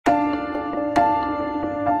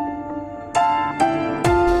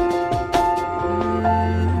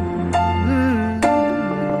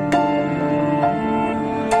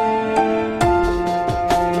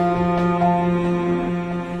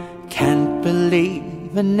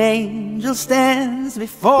believe an angel stands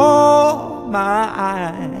before my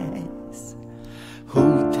eyes.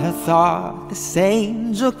 Who'd have thought this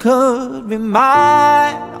angel could be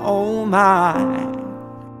mine, oh mine?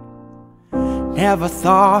 Never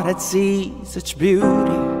thought I'd see such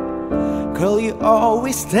beauty. Girl, you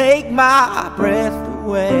always take my breath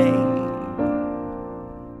away.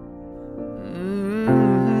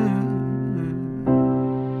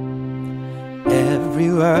 Every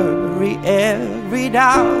worry, every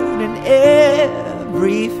doubt, and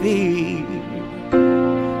every fear,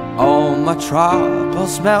 all my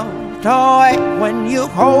troubles melt away when you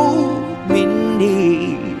hold me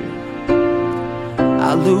near.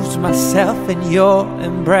 I lose myself in your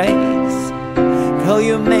embrace. Girl,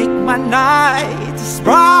 you make my nights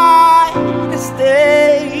bright as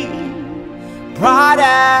day, bright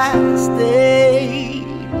as day.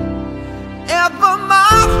 Ever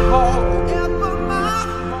my hope,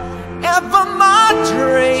 ever my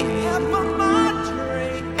dream,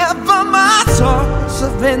 ever my source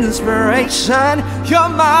of inspiration. You're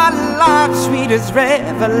my life's sweetest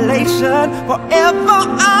revelation. Forever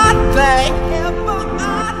I thank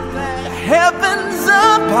the heavens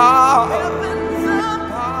above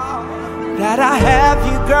that I have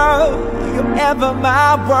you, girl. You're ever my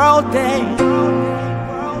world,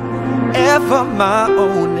 ever my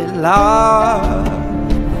only love.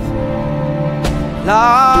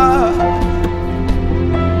 Love,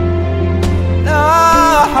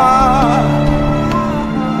 love.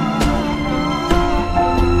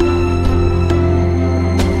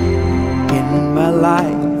 In my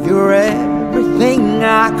life, you're everything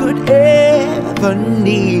I could ever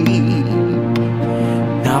need.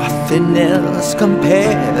 Nothing else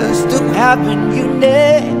compares to having you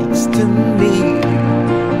next to me.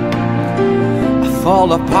 I fall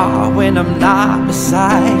apart when I'm not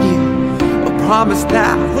beside you. Promise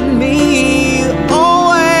that with me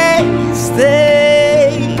always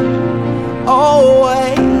stay,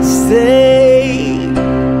 always stay.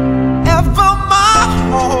 Ever my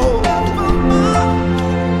hope,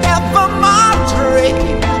 ever my dream,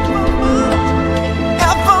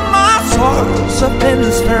 ever my source of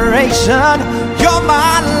inspiration. You're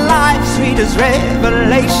my life's sweetest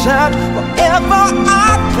revelation. Forever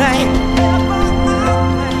I thank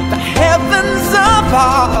the heavens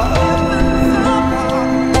above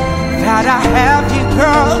that I have you,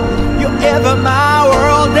 girl. You're ever my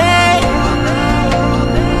world,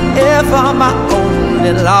 ever my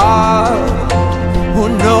only love. Who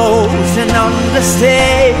knows and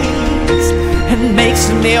understands and makes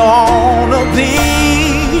me wanna be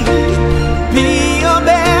a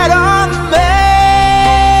better man.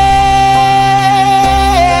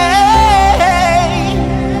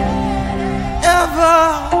 Ever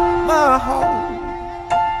my home,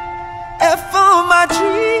 ever my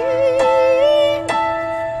dream,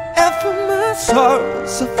 ever my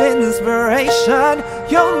source of inspiration.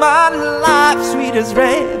 You're my life's sweetest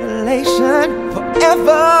revelation.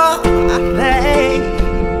 Forever I thank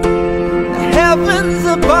the heavens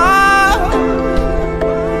above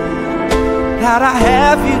that I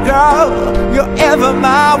have you, girl. You're ever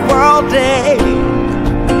my world, ever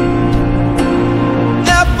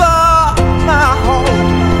my home,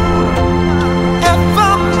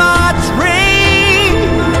 ever my dream,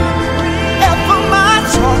 ever my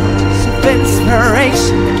source of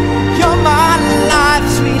inspiration. You're my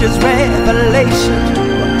life's sweetest revelation.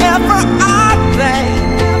 Forever I thank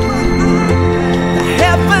the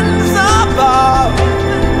heavens above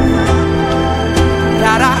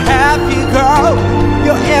that I have you, girl.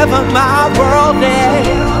 You're ever my world,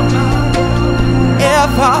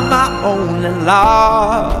 ever my only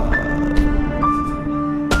love,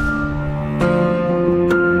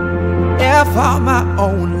 ever my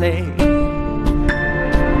only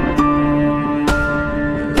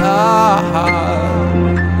love.